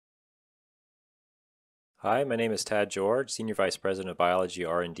Hi, my name is Tad George, Senior Vice President of Biology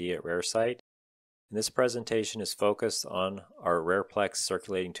R&D at RareCyte, and this presentation is focused on our RarePlex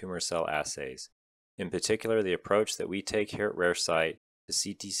circulating tumor cell assays, in particular the approach that we take here at RareCyte to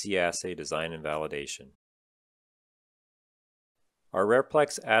CTC assay design and validation. Our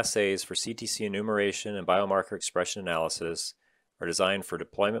RarePlex assays for CTC enumeration and biomarker expression analysis are designed for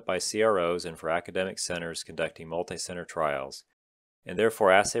deployment by CROs and for academic centers conducting multi-center trials, and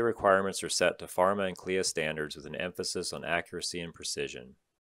therefore assay requirements are set to pharma and CLIA standards with an emphasis on accuracy and precision.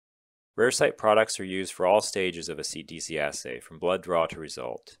 RareCyte products are used for all stages of a CTC assay, from blood draw to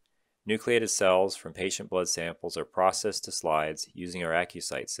result. Nucleated cells from patient blood samples are processed to slides using our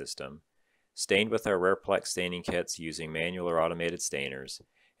AccuCyte system, stained with our RarePlex staining kits using manual or automated stainers,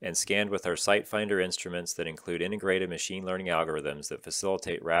 and scanned with our SiteFinder instruments that include integrated machine learning algorithms that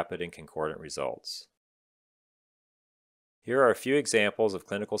facilitate rapid and concordant results. Here are a few examples of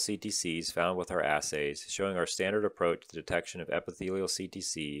clinical CTCs found with our assays, showing our standard approach to detection of epithelial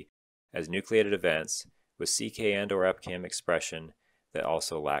CTC as nucleated events with CK and/or EpCAM expression that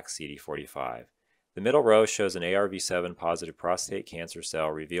also lacks CD45. The middle row shows an ARV7 positive prostate cancer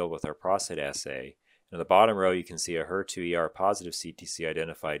cell revealed with our prostate assay, and in the bottom row you can see a HER2-ER positive CTC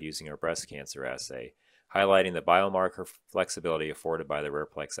identified using our breast cancer assay, highlighting the biomarker flexibility afforded by the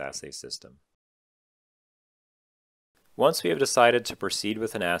RarePlex assay system. Once we have decided to proceed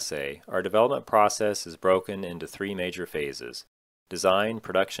with an assay, our development process is broken into three major phases: design,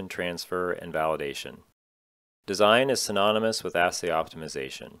 production transfer, and validation. Design is synonymous with assay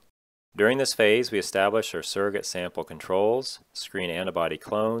optimization. During this phase, we establish our surrogate sample controls, screen antibody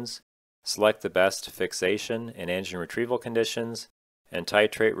clones, select the best fixation and antigen retrieval conditions, and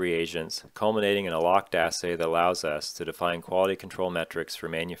titrate reagents, culminating in a locked assay that allows us to define quality control metrics for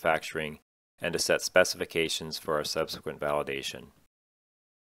manufacturing and to set specifications for our subsequent validation.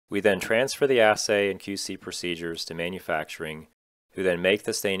 We then transfer the assay and QC procedures to manufacturing, who then make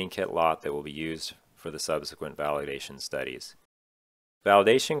the staining kit lot that will be used for the subsequent validation studies.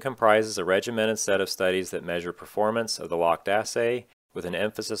 Validation comprises a regimented set of studies that measure performance of the locked assay with an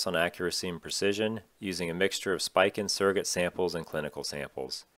emphasis on accuracy and precision, using a mixture of spike-in surrogate samples and clinical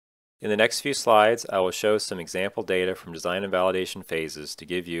samples. In the next few slides, I will show some example data from design and validation phases to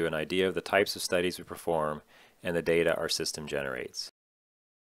give you an idea of the types of studies we perform and the data our system generates.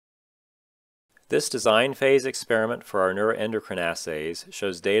 This design phase experiment for our neuroendocrine assays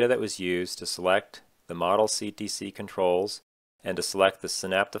shows data that was used to select the model CTC controls and to select the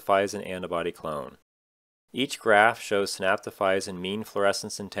synaptophysin antibody clone. Each graph shows synaptophysin mean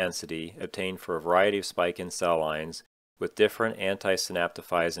fluorescence intensity obtained for a variety of spike-in cell lines with different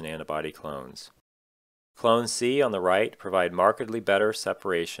anti-synaptophysin antibody clones. Clone C on the right provide markedly better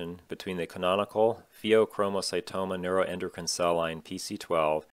separation between the canonical pheochromocytoma neuroendocrine cell line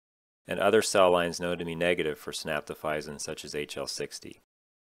PC12 and other cell lines known to be negative for synaptophysin such as HL60.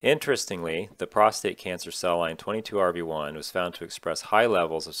 Interestingly, the prostate cancer cell line 22RV1 was found to express high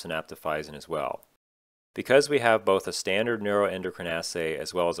levels of synaptophysin as well. Because we have both a standard neuroendocrine assay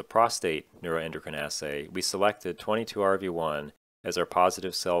as well as a prostate neuroendocrine assay, we selected 22RV1 as our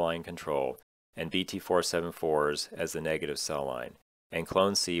positive cell line control and BT474s as the negative cell line, and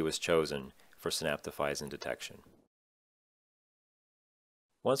clone C was chosen for synaptophysin detection.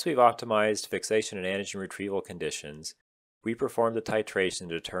 Once we've optimized fixation and antigen retrieval conditions, we perform the titration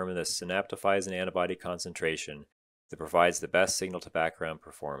to determine the synaptophysin antibody concentration that provides the best signal to background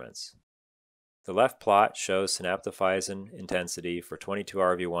performance. The left plot shows synaptophysin intensity for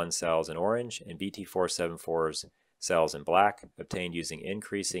 22RV1 cells in orange and BT474's cells in black, obtained using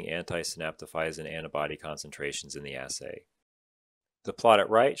increasing anti-synaptophysin antibody concentrations in the assay. The plot at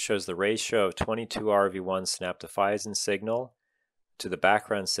right shows the ratio of 22RV1 synaptophysin signal to the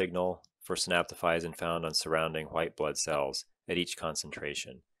background signal for synaptophysin found on surrounding white blood cells at each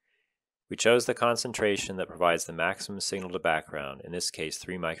concentration. We chose the concentration that provides the maximum signal to background, in this case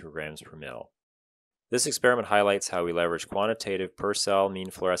 3 micrograms per mil. This experiment highlights how we leverage quantitative per-cell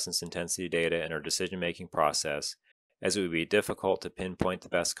mean fluorescence intensity data in our decision-making process, as it would be difficult to pinpoint the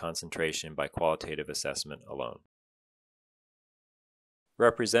best concentration by qualitative assessment alone.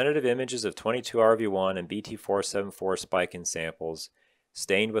 Representative images of 22RV1 and BT474 spike-in samples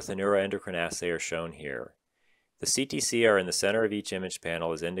stained with the neuroendocrine assay are shown here. The CTC are in the center of each image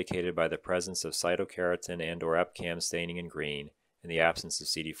panel as indicated by the presence of cytokeratin and/or EpCAM staining in green and the absence of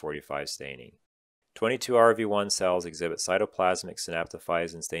CD45 staining. 22RV1 cells exhibit cytoplasmic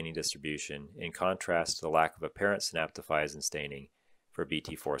synaptophysin staining distribution in contrast to the lack of apparent synaptophysin staining for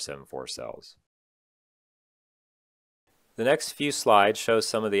BT474 cells. The next few slides show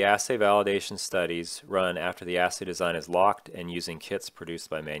some of the assay validation studies run after the assay design is locked and using kits produced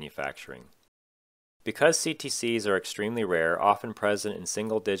by manufacturing. Because CTCs are extremely rare, often present in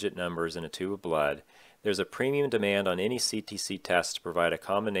single-digit numbers in a tube of blood, there's a premium demand on any CTC test to provide a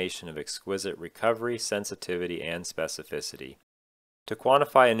combination of exquisite recovery, sensitivity, and specificity. To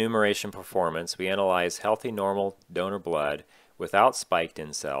quantify enumeration performance, we analyze healthy normal donor blood without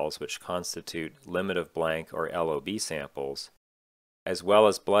spiked-in cells, which constitute limit of blank or LOB samples, as well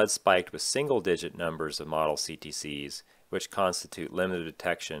as blood spiked with single-digit numbers of model CTCs, which constitute limit of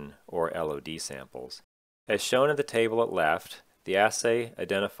detection or LOD samples. As shown in the table at left, the assay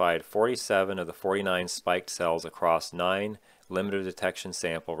identified 47 of the 49 spiked cells across 9 limit of detection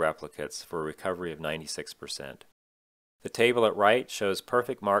sample replicates for a recovery of 96%. The table at right shows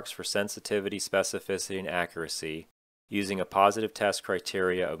perfect marks for sensitivity, specificity, and accuracy using a positive test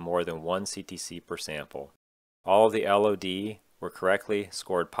criteria of more than 1 CTC per sample. All of the LOD were correctly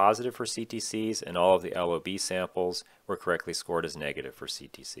scored positive for CTCs, and all of the LOB samples were correctly scored as negative for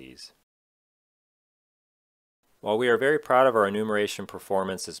CTCs. While we are very proud of our enumeration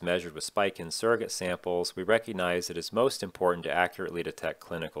performance as measured with spike-in surrogate samples, we recognize it is most important to accurately detect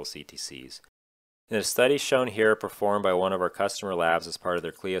clinical CTCs. In a study shown here performed by one of our customer labs as part of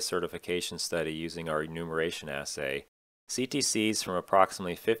their CLIA certification study using our enumeration assay, CTCs from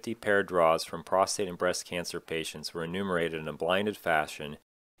approximately 50 paired draws from prostate and breast cancer patients were enumerated in a blinded fashion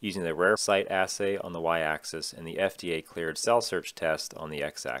using the RareCyte assay on the y-axis and the FDA-cleared cell search test on the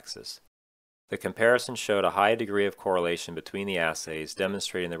x-axis. The comparison showed a high degree of correlation between the assays,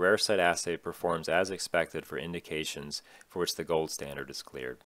 demonstrating the RareCyte assay performs as expected for indications for which the gold standard is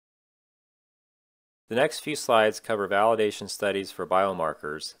cleared. The next few slides cover validation studies for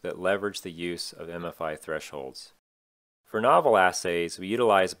biomarkers that leverage the use of MFI thresholds. For novel assays, we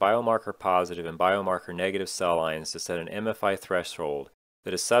utilize biomarker positive and biomarker negative cell lines to set an MFI threshold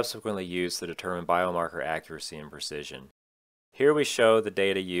that is subsequently used to determine biomarker accuracy and precision. Here we show the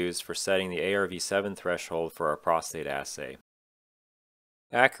data used for setting the ARV7 threshold for our prostate assay.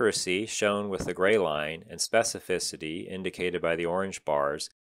 Accuracy, shown with the gray line, and specificity, indicated by the orange bars,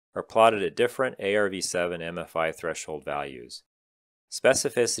 are plotted at different ARV7 MFI threshold values.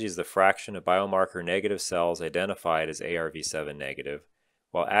 Specificity is the fraction of biomarker negative cells identified as ARV7 negative,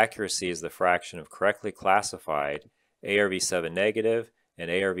 while accuracy is the fraction of correctly classified ARV7 negative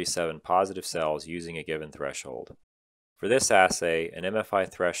and ARV7 positive cells using a given threshold. For this assay, an MFI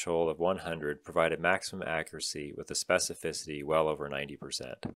threshold of 100 provided maximum accuracy with a specificity well over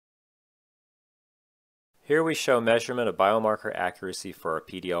 90%. Here we show measurement of biomarker accuracy for our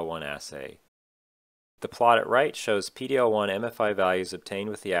PD-L1 assay. The plot at right shows PD-L1 MFI values obtained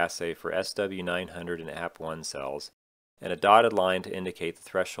with the assay for SW900 and AP1 cells, and a dotted line to indicate the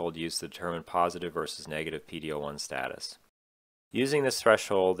threshold used to determine positive versus negative PD-L1 status. Using this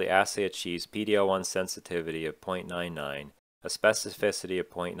threshold, the assay achieves PD-L1 sensitivity of 0.99, a specificity of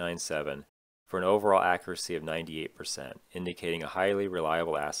 0.97, for an overall accuracy of 98%, indicating a highly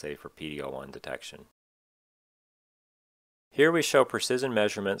reliable assay for PD-L1 detection. Here we show precision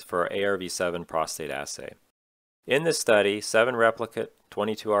measurements for our ARV7 prostate assay. In this study, 7 replicate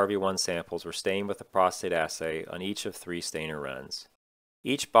 22RV1 samples were stained with the prostate assay on each of 3 stainer runs.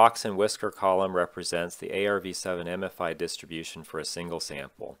 Each box and whisker column represents the ARV7 MFI distribution for a single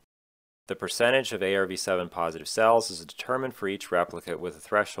sample. The percentage of ARV7 positive cells is determined for each replicate with a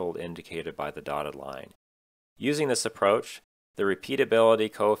threshold indicated by the dotted line. Using this approach, the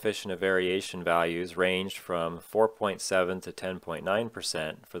repeatability coefficient of variation values ranged from 4.7 to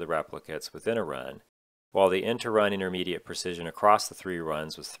 10.9% for the replicates within a run, while the inter-run intermediate precision across the 3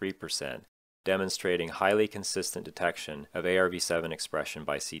 runs was 3%, demonstrating highly consistent detection of ARV7 expression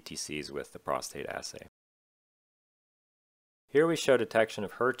by CTCs with the prostate assay. Here we show detection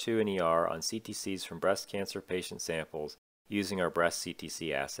of HER2 and ER on CTCs from breast cancer patient samples using our breast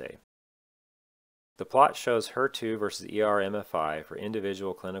CTC assay. The plot shows HER2 versus ER MFI for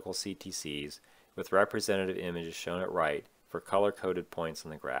individual clinical CTCs with representative images shown at right for color-coded points on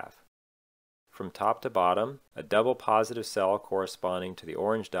the graph. From top to bottom, a double positive cell corresponding to the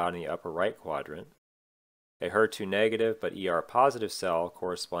orange dot in the upper right quadrant, a HER2 negative but ER positive cell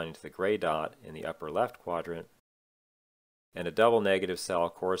corresponding to the gray dot in the upper left quadrant, and a double negative cell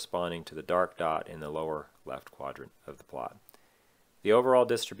corresponding to the dark dot in the lower left quadrant of the plot. The overall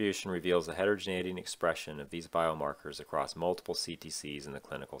distribution reveals the heterogeneity and expression of these biomarkers across multiple CTCs in the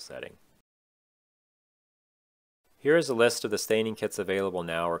clinical setting. Here is a list of the staining kits available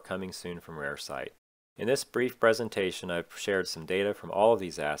now or coming soon from RareCyte. In this brief presentation, I've shared some data from all of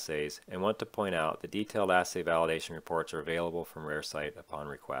these assays and want to point out the detailed assay validation reports are available from RareCyte upon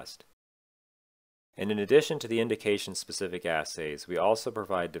request. And in addition to the indication-specific assays, we also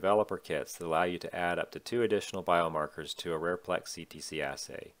provide developer kits that allow you to add up to 2 additional biomarkers to a RarePlex CTC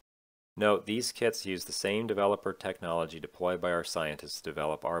assay. Note, these kits use the same developer technology deployed by our scientists to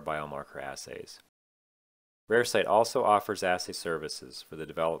develop our biomarker assays. RareCyte also offers assay services for the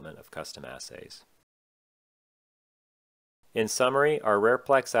development of custom assays. In summary, our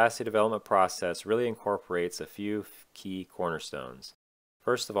RarePlex assay development process really incorporates a few key cornerstones.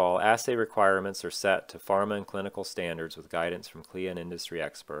 First of all, assay requirements are set to pharma and clinical standards with guidance from CLIA and industry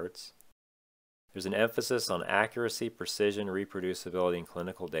experts. There's an emphasis on accuracy, precision, reproducibility, and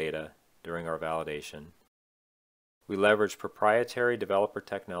clinical data during our validation. We leverage proprietary developer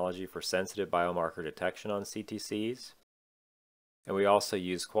technology for sensitive biomarker detection on CTCs. And we also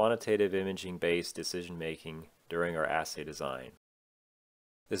use quantitative imaging-based decision-making during our assay design.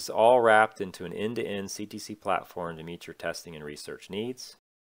 This is all wrapped into an end-to-end CTC platform to meet your testing and research needs.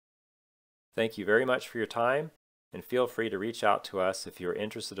 Thank you very much for your time, and feel free to reach out to us if you are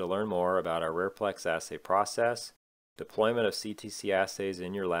interested to learn more about our RarePlex assay process, deployment of CTC assays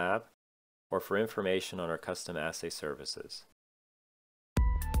in your lab, or for information on our custom assay services.